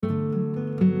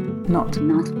Not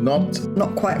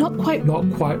quite right.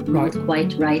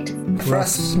 for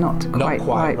us. Not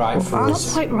quite right for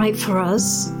us. Not quite right for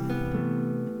us.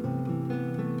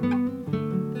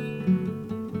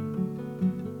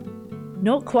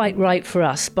 Not Quite Right for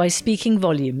Us by Speaking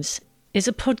Volumes is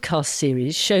a podcast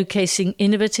series showcasing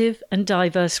innovative and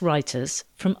diverse writers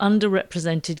from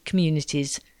underrepresented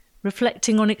communities,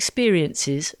 reflecting on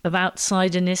experiences of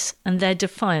outsiderness and their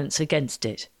defiance against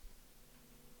it.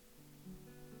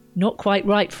 Not Quite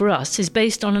Right for Us is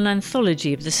based on an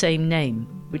anthology of the same name,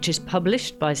 which is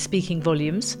published by Speaking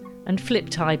Volumes and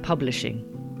Flip-Tie Publishing.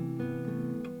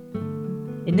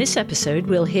 In this episode,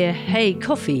 we'll hear Hey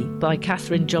Coffee by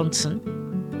Catherine Johnson,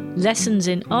 Lessons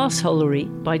in Arseholery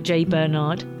by Jay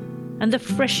Bernard, and The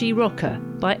Freshie Rocker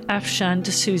by Afshan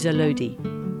D'Souza Lodi.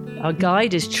 Our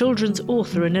guide is children's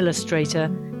author and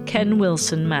illustrator Ken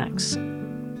Wilson Max.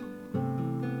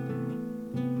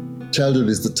 Childhood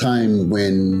is the time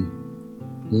when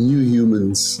new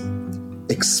humans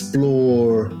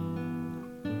explore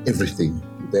everything.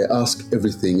 They ask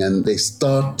everything and they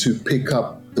start to pick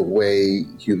up the way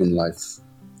human life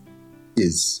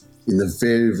is in a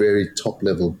very, very top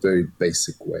level, very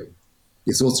basic way.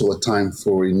 It's also a time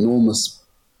for enormous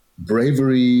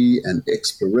bravery and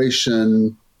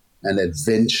exploration and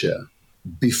adventure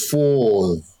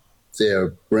before their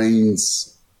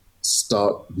brains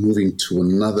start moving to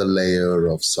another layer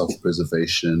of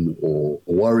self-preservation or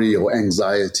worry or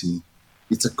anxiety.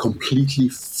 It's a completely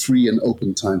free and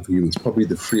open time for humans, probably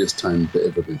the freest time they're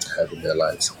ever going to have in their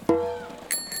lives.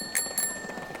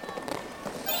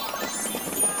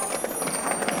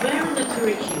 Where in the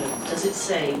curriculum does it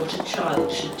say what a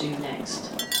child should do next?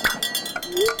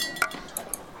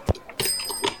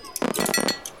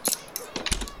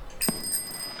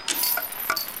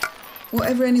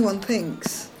 Whatever anyone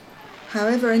thinks,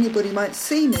 however anybody might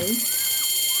see me,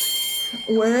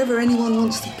 wherever anyone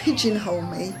wants to pigeonhole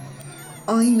me,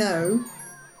 I know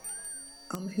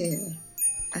I'm here.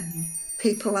 And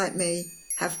people like me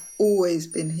have always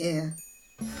been here.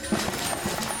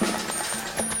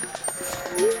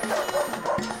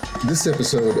 This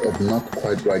episode of Not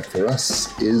Quite Right for Us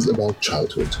is about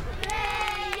childhood.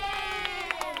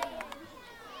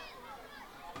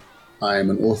 I'm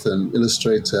an author and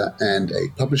illustrator and a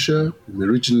publisher. I'm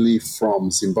originally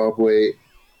from Zimbabwe,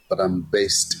 but I'm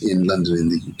based in London in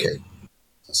the UK.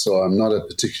 So I'm not a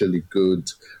particularly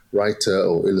good writer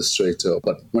or illustrator,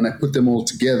 but when I put them all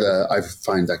together, I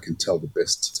find I can tell the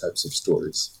best types of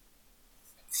stories.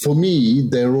 For me,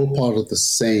 they're all part of the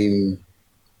same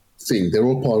thing. They're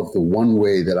all part of the one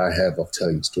way that I have of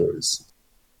telling stories.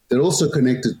 They're also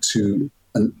connected to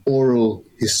an oral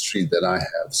history that I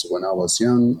have. So when I was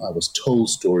young, I was told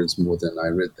stories more than I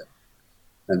read them.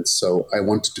 And so I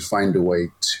wanted to find a way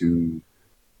to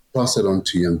pass it on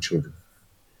to young children.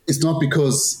 It's not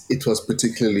because it was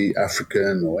particularly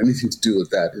African or anything to do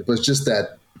with that. It was just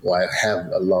that I have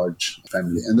a large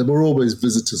family and there were always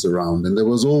visitors around and there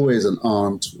was always an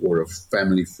aunt or a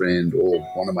family friend or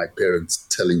one of my parents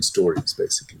telling stories,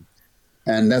 basically.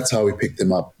 And that's how we picked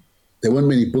them up. There weren't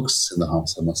many books in the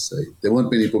house, I must say. There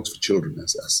weren't many books for children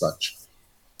as such.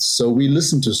 So we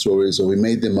listened to stories or we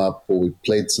made them up or we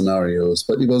played scenarios,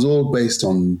 but it was all based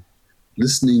on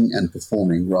listening and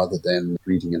performing rather than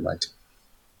reading and writing.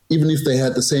 Even if they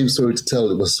had the same story to tell,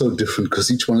 it was so different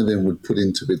because each one of them would put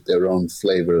into it their own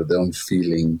flavor, their own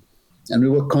feeling. And we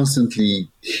were constantly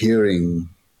hearing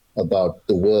about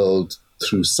the world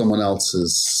through someone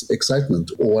else's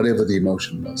excitement or whatever the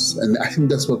emotion was. And I think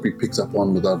that's what we picked up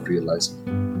on without realizing.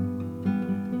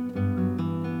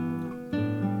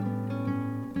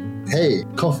 Hey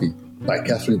Coffee by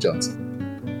Catherine Johnson.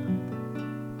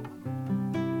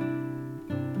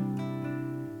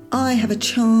 I have a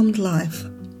charmed life.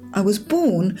 I was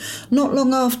born not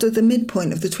long after the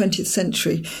midpoint of the 20th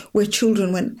century, where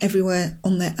children went everywhere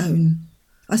on their own.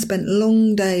 I spent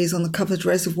long days on the covered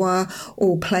reservoir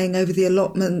or playing over the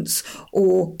allotments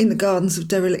or in the gardens of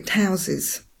derelict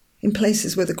houses, in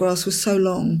places where the grass was so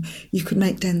long you could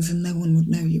make dens and no one would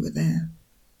know you were there.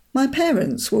 My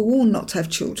parents were warned not to have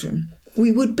children.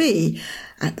 We would be,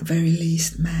 at the very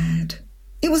least, mad.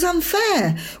 It was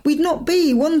unfair. We'd not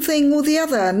be one thing or the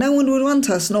other. No one would want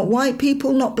us, not white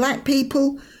people, not black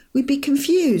people. We'd be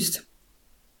confused.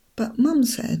 But Mum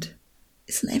said,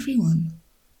 isn't everyone?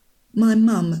 My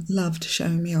mum loved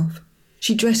showing me off.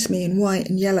 She dressed me in white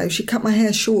and yellow. She cut my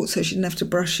hair short so she didn't have to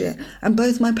brush it. And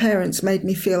both my parents made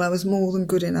me feel I was more than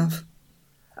good enough.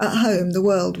 At home, the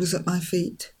world was at my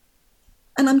feet.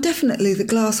 And I'm definitely the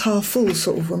glass half full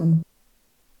sort of woman.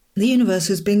 The universe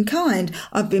has been kind.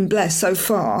 I've been blessed so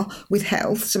far with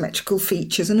health, symmetrical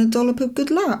features and a dollop of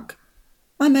good luck.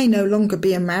 I may no longer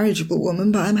be a marriageable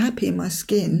woman, but I'm happy in my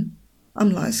skin.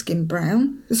 I'm light-skinned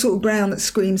brown, the sort of brown that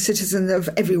screams citizen of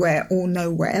everywhere or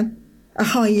nowhere. A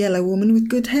high yellow woman with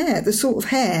good hair, the sort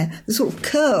of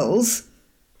curls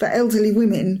that elderly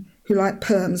women who like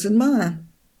perms admire.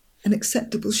 An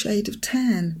acceptable shade of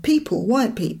tan. People,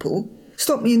 white people,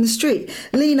 stop me in the street,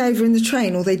 lean over in the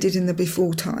train, or they did in the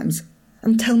before times,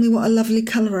 and tell me what a lovely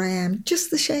colour I am,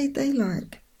 just the shade they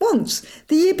like. Once,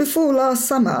 the year before last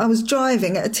summer, I was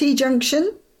driving at a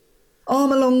T-junction,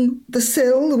 arm along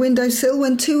the windowsill,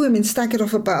 when two women staggered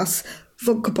off a bus,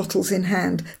 vodka bottles in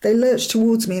hand. They lurched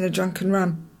towards me in a drunken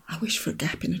run. I wished for a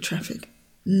gap in the traffic.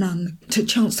 None. To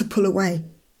chance to pull away.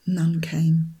 None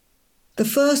came. The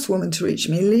first woman to reach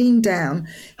me leaned down,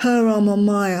 her arm on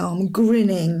my arm,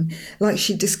 grinning like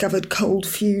she'd discovered cold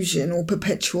fusion or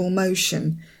perpetual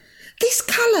motion. "This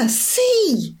colour,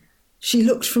 see!" She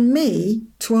looked from me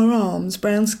to our arms,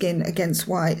 brown skin against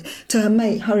white, to her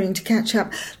mate hurrying to catch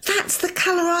up. "That's the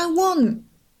colour I want."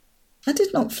 I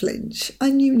did not flinch. I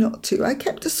knew not to. I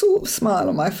kept a sort of smile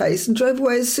on my face and drove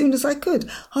away as soon as I could,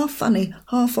 half funny,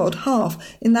 half odd, half,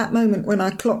 in that moment when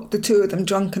I clocked the two of them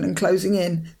drunken and closing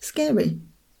in, scary.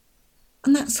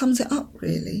 And that sums it up,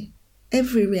 really.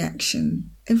 Every reaction,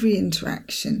 every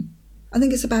interaction. I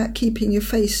think it's about keeping your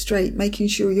face straight, making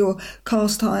sure your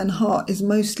cast iron heart is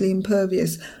mostly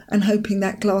impervious, and hoping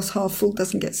that glass half full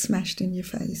doesn't get smashed in your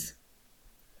face.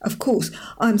 Of course,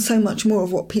 I'm so much more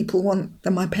of what people want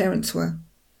than my parents were.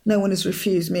 No one has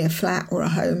refused me a flat or a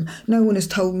home. No one has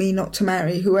told me not to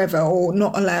marry whoever or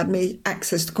not allowed me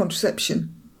access to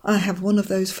contraception. I have one of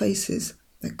those faces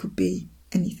that could be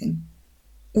anything.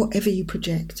 Whatever you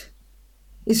project.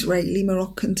 Israeli,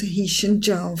 Moroccan, Tahitian,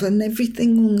 Javan,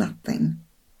 everything or nothing.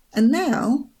 And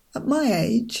now, at my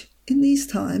age, in these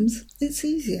times, it's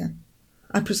easier.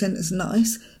 I present as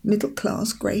nice,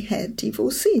 middle-class, grey-haired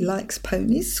divorcee, likes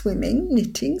ponies, swimming,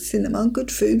 knitting, cinema,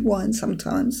 good food, wine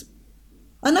sometimes.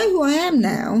 I know who I am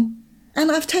now,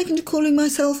 and I've taken to calling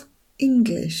myself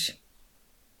English.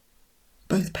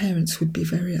 Both parents would be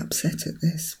very upset at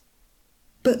this.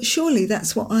 But surely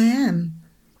that's what I am.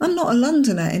 I'm not a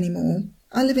Londoner anymore.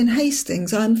 I live in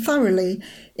Hastings. I am thoroughly,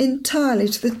 entirely,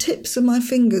 to the tips of my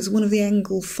fingers, one of the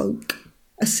Angle folk.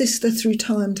 A sister through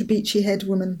time to Beachy Head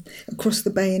woman across the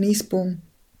bay in Eastbourne.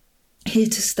 Here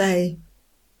to stay,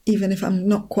 even if I'm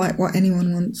not quite what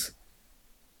anyone wants.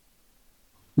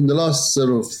 In the last sort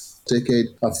of decade,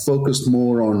 I've focused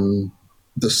more on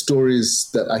the stories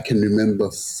that I can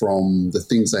remember from the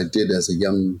things I did as a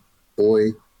young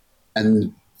boy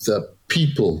and the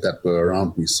people that were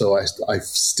around me. So I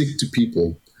stick to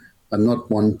people. I'm not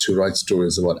one to write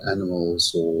stories about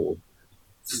animals or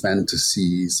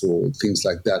fantasies or things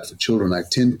like that for children. I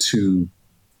tend to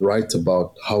write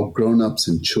about how grown-ups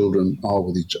and children are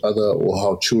with each other, or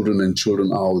how children and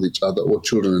children are with each other, or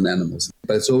children and animals.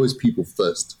 But it's always people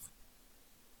first.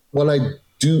 What I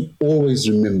do always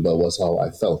remember was how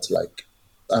I felt like.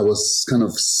 I was kind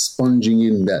of sponging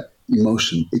in that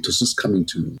emotion. It was just coming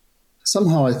to me.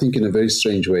 Somehow, I think in a very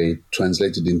strange way,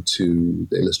 translated into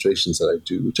the illustrations that I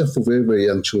do, which are for very, very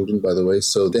young children, by the way.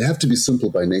 So they have to be simple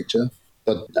by nature.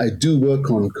 But I do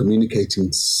work on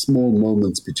communicating small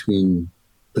moments between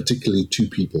particularly two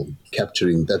people,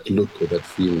 capturing that look or that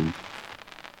feeling.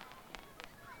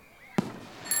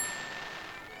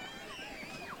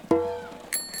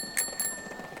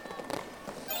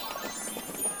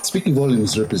 Speaking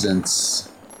Volumes represents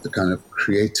the kind of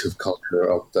creative culture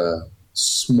of the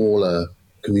smaller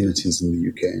communities in the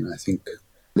UK, and I think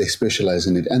they specialize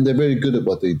in it, and they're very good at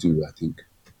what they do, I think.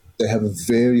 They have a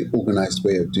very organized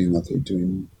way of doing what they're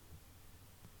doing.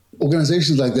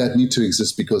 Organizations like that need to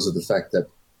exist because of the fact that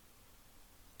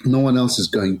no one else is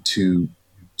going to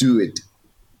do it,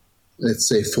 let's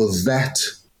say, for that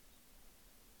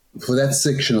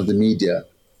section of the media.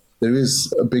 There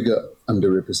is a bigger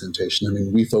underrepresentation. I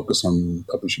mean, we focus on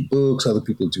publishing books, other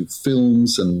people do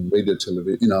films and radio,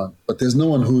 television, but there's no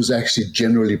one who's actually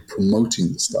generally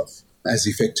promoting the stuff as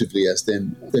effectively as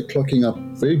them. They're clocking up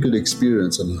very good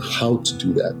experience on how to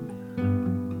do that.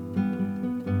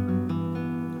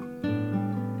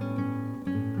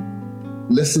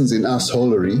 Lessons in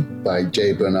Assholery by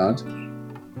Jay Bernard.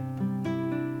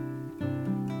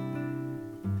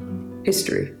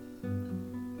 History.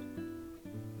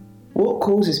 What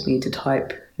causes me to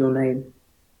type your name?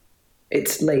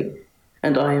 It's late,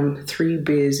 and I am 3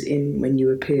 beers in when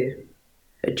you appear,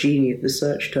 a genie of the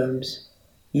search terms.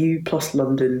 You plus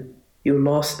London, your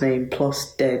last name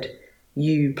plus dead,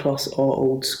 you plus our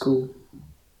old school.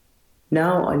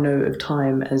 Now I know of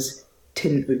time as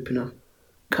tin opener,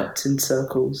 cuts in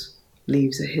circles,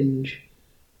 leaves a hinge.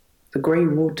 The grey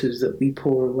waters that we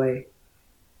pour away,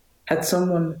 Had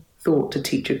someone thought to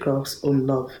teach a class on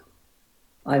love,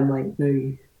 I might know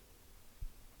you.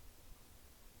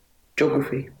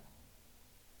 Geography.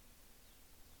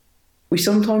 We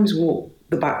sometimes walk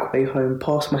the back way home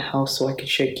past my house so I could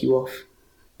shake you off.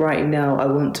 Right now, I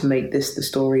want to make this the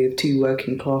story of two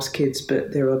working class kids,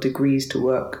 but there are degrees to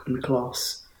work and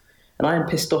class. And I am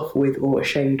pissed off with or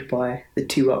ashamed by the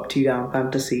 2 up, 2 down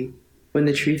fantasy, when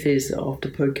the truth is that after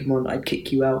Pokemon I'd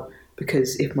kick you out,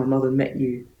 because if my mother met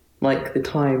you, like the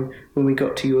time when we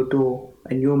got to your door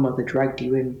and your mother dragged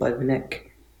you in by the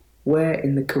neck, where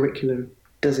in the curriculum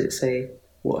does it say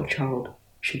what a child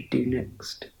should do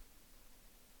next?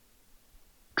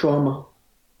 Drama.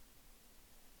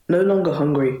 No longer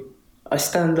hungry, I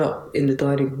stand up in the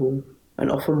dining hall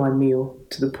and offer my meal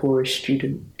to the poorest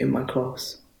student in my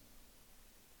class.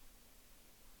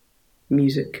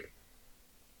 Music.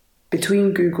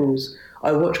 Between Googles,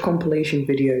 I watch compilation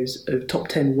videos of top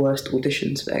 10 worst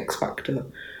auditions for X Factor.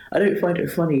 I don't find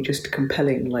it funny, just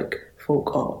compelling, like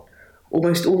folk art.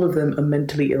 Almost all of them are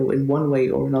mentally ill in one way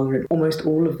or another, and almost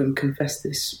all of them confess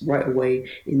this right away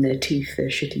in their teeth, their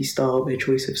shitty style, their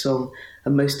choice of song,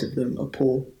 and most of them are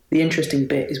poor. The interesting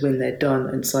bit is when they're done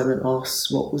and Simon asks,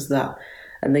 "What was that?"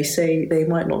 And they say they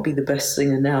might not be the best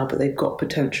singer now, but they've got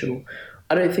potential.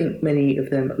 I don't think many of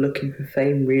them are looking for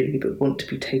fame really, but want to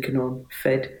be taken on,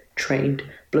 fed, trained,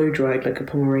 blow-dried like a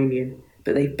Pomeranian.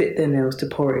 But they bit their nails to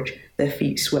porridge, their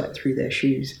feet sweat through their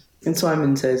shoes. And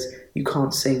Simon says, "You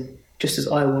can't sing," just as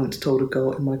I once told a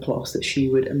girl in my class that she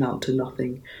would amount to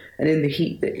nothing. And in the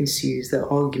heat that ensues, their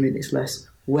argument is less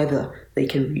whether they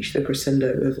can reach the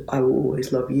crescendo of "I will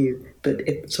always love you," but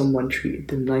if someone treated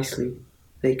them nicely,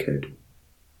 they could.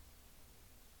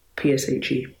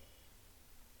 PSHE.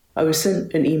 I was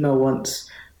sent an email once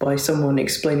by someone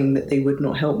explaining that they would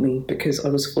not help me because I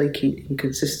was flaky,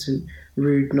 inconsistent,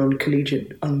 rude,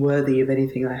 non-collegiate, unworthy of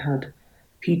anything I had.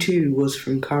 He too was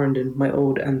from Clarendon, my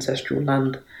old ancestral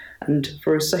land, and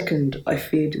for a second I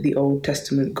feared the Old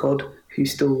Testament God, who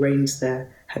still reigns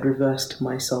there, had reversed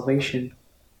my salvation.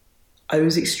 I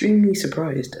was extremely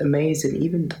surprised, amazed, and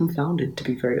even dumbfounded, to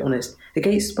be very honest.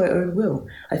 Against my own will,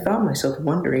 I found myself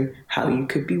wondering how you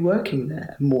could be working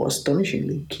there, and more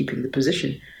astonishingly, keeping the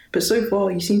position. But so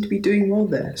far, you seem to be doing well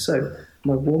there, so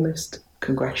my warmest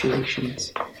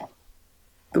congratulations.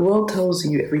 The world tells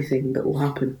you everything that will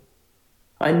happen.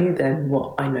 I knew then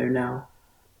what I know now.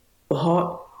 The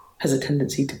heart has a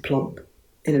tendency to plump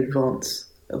in advance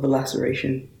of a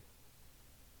laceration.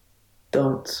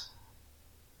 Dance.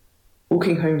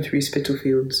 Walking home through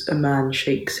Spitalfields, a man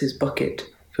shakes his bucket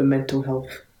for mental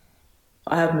health.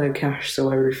 I have no cash, so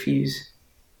I refuse.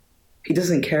 He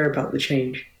doesn't care about the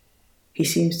change. He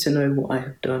seems to know what I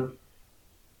have done.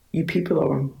 You people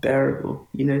are unbearable,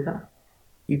 you know that?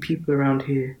 You people around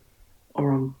here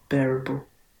are unbearable.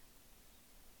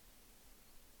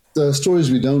 The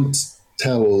stories we don't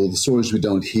tell, or the stories we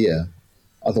don't hear,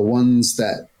 are the ones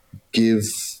that give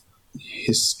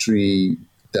history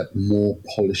that more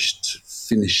polished,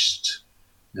 finished,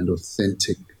 and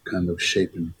authentic kind of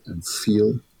shape and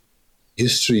feel.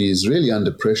 History is really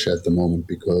under pressure at the moment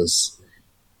because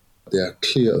there are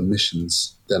clear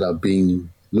omissions that are being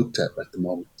looked at the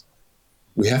moment.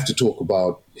 We have to talk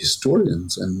about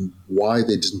historians and why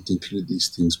they didn't include these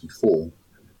things before.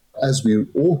 As we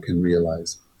all can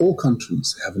realize, all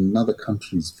countries have another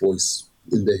country's voice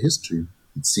in their history.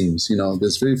 It seems,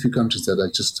 there's very few countries that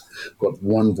have just got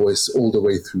one voice all the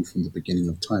way through from the beginning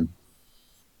of time.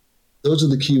 Those are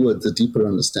the key words, the deeper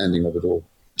understanding of it all.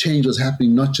 Change was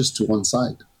happening not just to one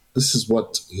side. This is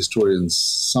what historians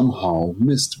somehow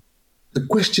missed. The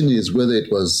question is whether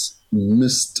it was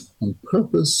missed on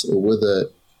purpose or whether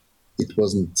it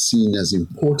wasn't seen as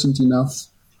important enough,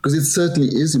 because it certainly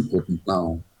is important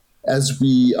now. As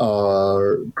we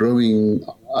are growing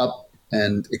up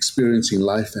and experiencing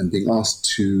life and being asked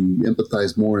to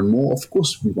empathize more and more, of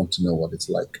course we want to know what it's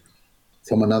like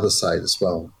from another side as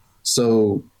well.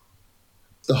 So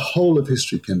the whole of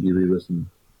history can be rewritten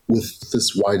with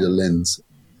this wider lens.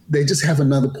 They just have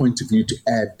another point of view to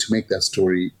add to make that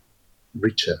story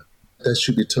richer. That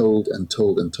should be told and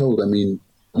told and told. I mean,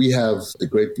 we have the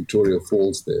Great Victoria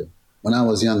Falls there. When I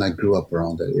was young, I grew up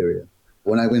around that area.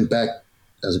 When I went back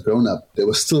as a grown-up, there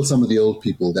were still some of the old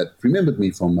people that remembered me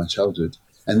from my childhood.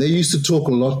 And they used to talk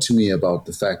a lot to me about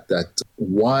the fact that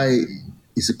why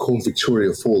is it called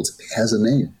Victoria Falls? It has a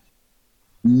name.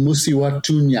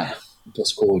 Musiwatunya, it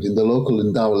was called in the local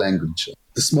Ndau language.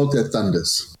 The smoke that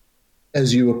thunders.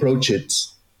 As you approach it,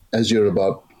 as you're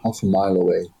about half a mile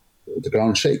away, the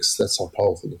ground shakes. That's how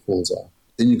powerful the falls are.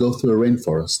 Then you go through a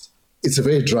rainforest. It's a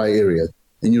very dry area.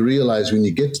 And you realize when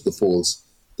you get to the falls,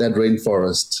 that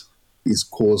rainforest is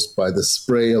caused by the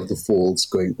spray of the falls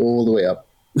going all the way up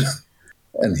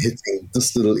and hitting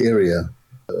this little area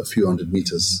a few hundred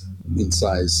meters in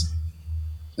size.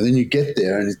 And then you get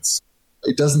there and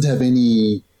it doesn't have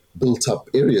any built-up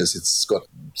areas. It's got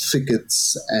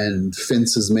thickets and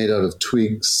fences made out of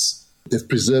twigs. They've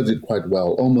preserved it quite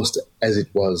well, almost as it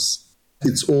was.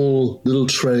 It's all little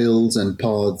trails and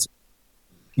paths.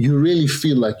 You really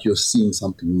feel like you're seeing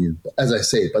something new. As I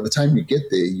say, by the time you get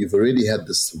there, you've already had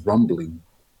this rumbling.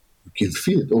 You can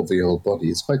feel it over your whole body.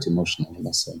 It's quite emotional, I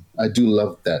must say. I do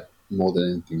love that more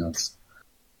than anything else.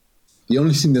 The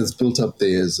only thing that's built up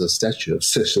there is a statue of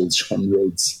Cecil John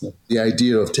Rhodes. The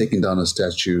idea of taking down a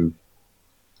statue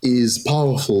is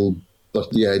powerful, but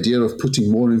the idea of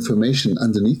putting more information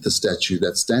underneath the statue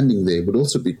that's standing there would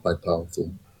also be quite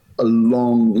powerful. A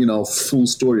long, full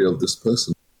story of this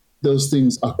person. Those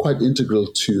things are quite integral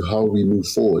to how we move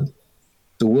forward.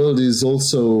 The world is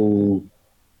also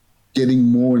getting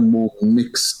more and more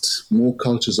mixed. More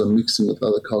cultures are mixing with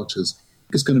other cultures.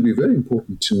 It's going to be very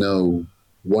important to know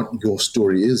what your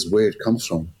story is, where it comes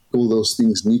from. All those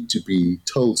things need to be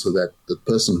told so that the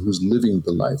person who's living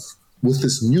the life with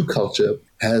this new culture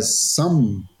has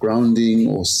some grounding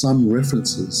or some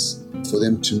references for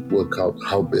them to work out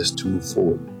how best to move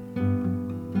forward.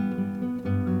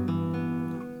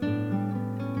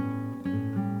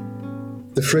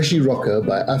 The Freshie Rocker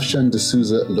by Afshan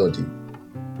D'Souza Lodi.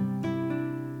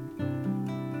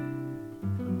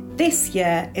 This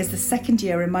year is the second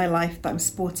year in my life that I'm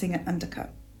sporting an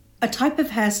undercut, a type of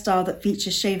hairstyle that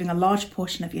features shaving a large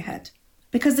portion of your head.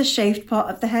 Because the shaved part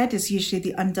of the head is usually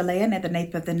the underlayer near the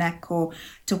nape of the neck or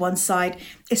to one side,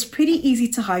 it's pretty easy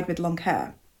to hide with long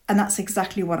hair. And that's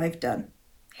exactly what I've done,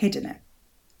 hidden it.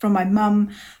 From my mum,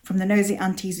 from the nosy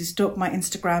aunties who stalk my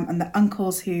Instagram, and the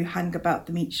uncles who hang about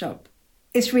the meat shop.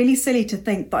 It's really silly to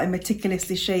think that I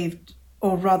meticulously shaved,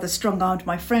 or rather strong-armed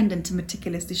my friend into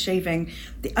meticulously shaving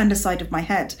the underside of my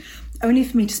head, only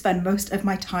for me to spend most of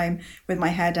my time with my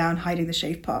hair down, hiding the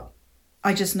shaved part.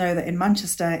 I just know that in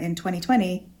Manchester in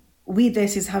 2020, we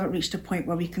Thises haven't reached a point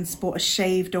where we can sport a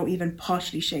shaved or even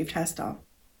partially shaved hairstyle.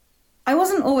 I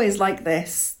wasn't always like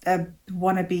this, a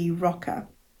wannabe rocker.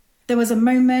 There was a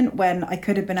moment when I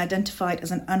could have been identified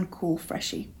as an uncool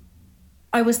freshie.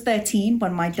 I was 13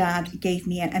 when my dad gave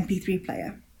me an MP3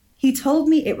 player. He told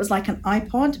me it was like an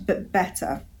iPod, but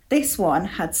better. This one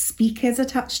had speakers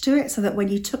attached to it so that when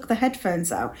you took the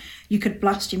headphones out, you could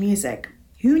blast your music.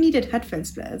 Who needed headphone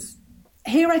splitters?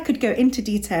 Here I could go into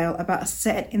detail about a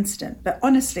certain incident, but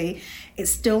honestly, it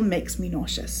still makes me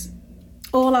nauseous.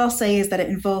 All I'll say is that it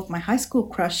involved my high school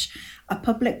crush, a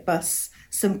public bus,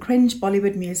 some cringe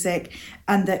Bollywood music,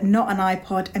 and that not an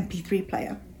iPod MP3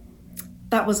 player.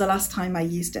 That was the last time I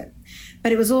used it.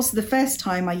 But it was also the first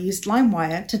time I used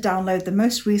LimeWire to download the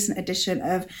most recent edition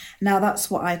of Now That's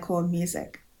What I Call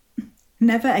Music.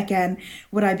 Never again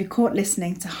would I be caught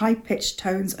listening to high-pitched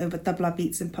tones over tabla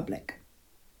beats in public.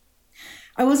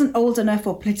 I wasn't old enough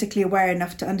or politically aware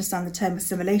enough to understand the term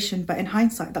assimilation, but in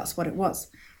hindsight, that's what it was.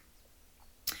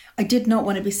 I did not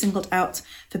want to be singled out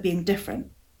for being different.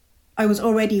 I was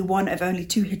already one of only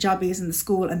 2 hijabis in the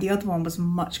school, and the other one was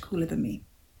much cooler than me.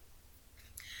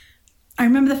 I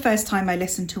remember the first time I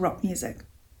listened to rock music.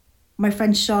 My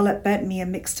friend Charlotte burnt me a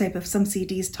mixtape of some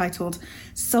CDs titled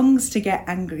Songs to Get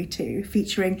Angry To,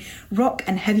 featuring rock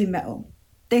and heavy metal.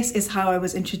 This is how I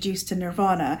was introduced to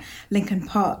Nirvana, Linkin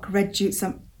Park, Red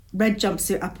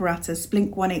Jumpsuit Apparatus,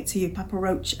 Blink-182, Papa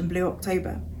Roach and Blue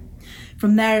October.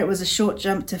 From there it was a short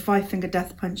jump to Five Finger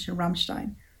Death Punch and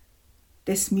Rammstein.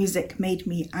 This music made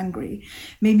me angry,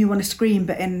 made me want to scream,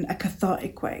 but in a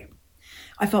cathartic way.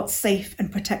 I felt safe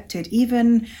and protected,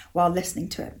 even while listening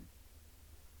to it.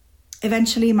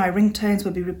 Eventually, my ringtones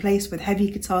would be replaced with heavy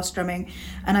guitar strumming,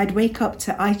 and I'd wake up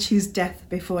to I Choose Death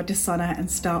Before Dishonor and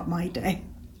start my day.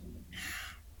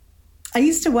 I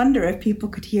used to wonder if people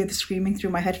could hear the screaming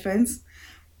through my headphones.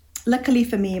 Luckily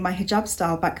for me, my hijab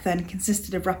style back then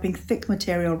consisted of wrapping thick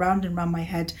material round and round my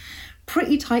head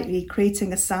pretty tightly,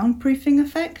 creating a soundproofing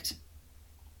effect.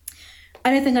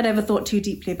 I don't think I'd ever thought too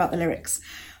deeply about the lyrics.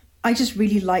 I just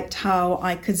really liked how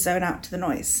I could zone out to the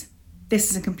noise.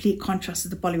 This is a complete contrast to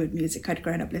the Bollywood music I'd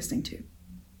grown up listening to.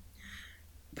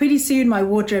 Pretty soon, my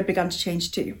wardrobe began to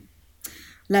change too.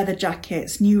 Leather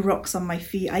jackets, new rocks on my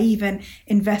feet. I even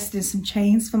invested in some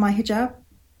chains for my hijab.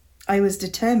 I was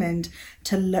determined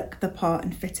to look the part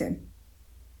and fit in.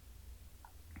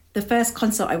 The first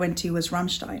concert I went to was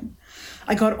Rammstein.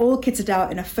 I got all kitted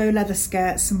out in a faux leather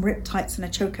skirt, some ripped tights and a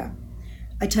choker.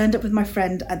 I turned up with my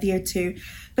friend at the O2,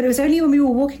 but it was only when we were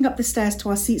walking up the stairs to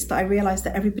our seats that I realised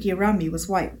that everybody around me was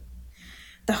white.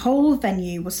 The whole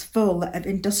venue was full of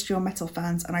industrial metal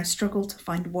fans, and I struggled to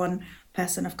find one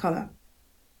person of colour.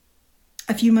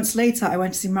 A few months later, I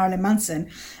went to see Marilyn Manson,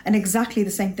 and exactly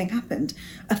the same thing happened.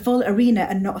 A full arena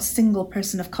and not a single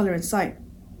person of colour in sight.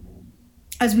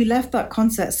 As we left that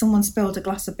concert, someone spilled a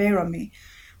glass of beer on me.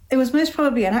 It was most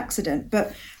probably an accident,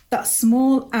 but that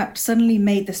small act suddenly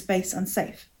made the space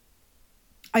unsafe.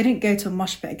 I didn't go to a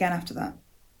mosh pit again after that.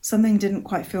 Something didn't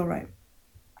quite feel right.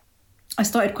 I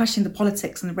started questioning the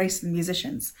politics and the race of the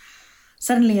musicians.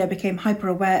 Suddenly I became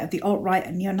hyper-aware of the alt-right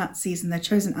and neo-Nazis and their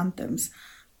chosen anthems,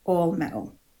 all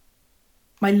metal.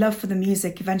 My love for the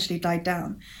music eventually died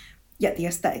down, yet the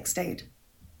aesthetic stayed.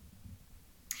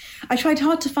 I tried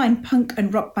hard to find punk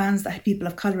and rock bands that had people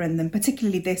of colour in them,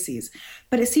 particularly Desis,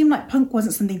 but it seemed like punk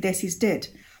wasn't something Desis did.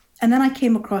 And then I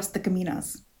came across the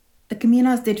Caminas. The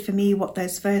Caminas did for me what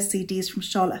those first CDs from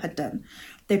Charlotte had done.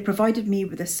 They provided me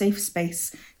with a safe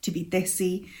space to be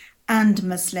Desi and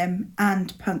Muslim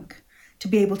and punk, to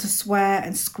be able to swear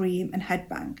and scream and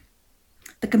headbang.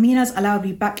 The Caminas allowed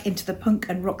me back into the punk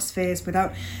and rock spheres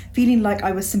without feeling like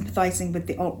I was sympathising with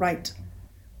the alt-right.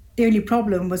 The only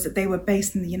problem was that they were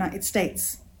based in the United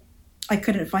States. I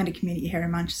couldn't find a community here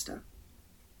in Manchester.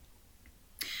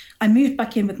 I moved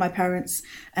back in with my parents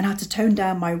and had to tone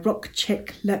down my rock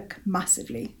chick look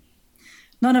massively.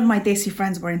 None of my Desi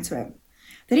friends were into it.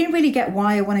 They didn't really get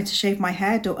why I wanted to shave my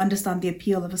head or understand the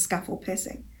appeal of a scaffold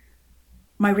piercing.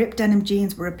 My ripped denim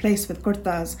jeans were replaced with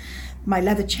kurtas, my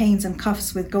leather chains and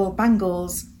cuffs with gold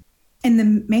bangles. In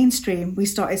the mainstream, we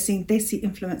started seeing Desi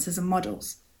influencers and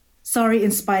models.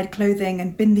 Sari-inspired clothing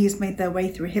and bindis made their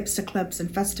way through hipster clubs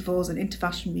and festivals and into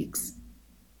fashion weeks.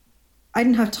 I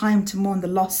didn't have time to mourn the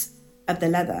loss of the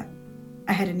leather.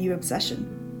 I had a new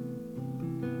obsession.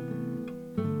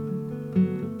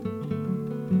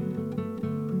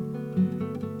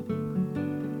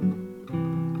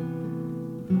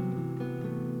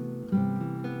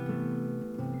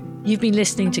 You've been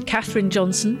listening to Catherine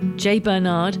Johnson, Jay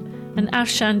Bernard and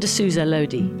Afshan D'Souza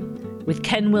Lodi, with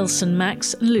Ken Wilson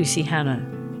Max and Lucy Hanna.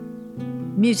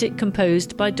 Music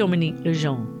composed by Dominique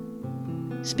Lejean.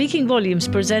 Speaking Volumes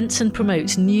presents and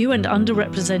promotes new and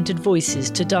underrepresented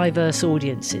voices to diverse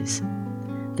audiences.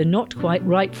 The Not Quite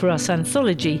Right for Us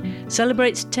anthology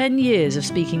celebrates 10 years of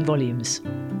Speaking Volumes.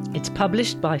 It's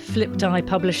published by Flipped Eye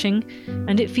Publishing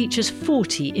and it features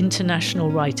 40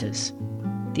 international writers.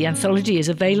 The anthology is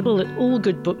available at all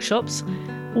good bookshops,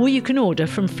 or you can order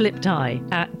from Flipped Eye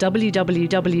at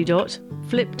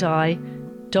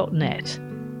www.flippedeye.net.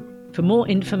 For more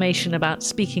information about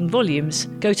Speaking Volumes,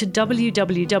 go to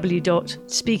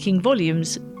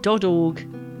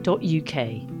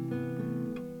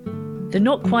www.speakingvolumes.org.uk. The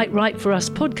Not Quite Right for Us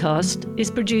podcast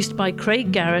is produced by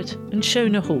Craig Garrett and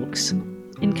Shona Hawkes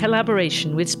in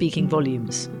collaboration with Speaking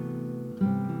Volumes.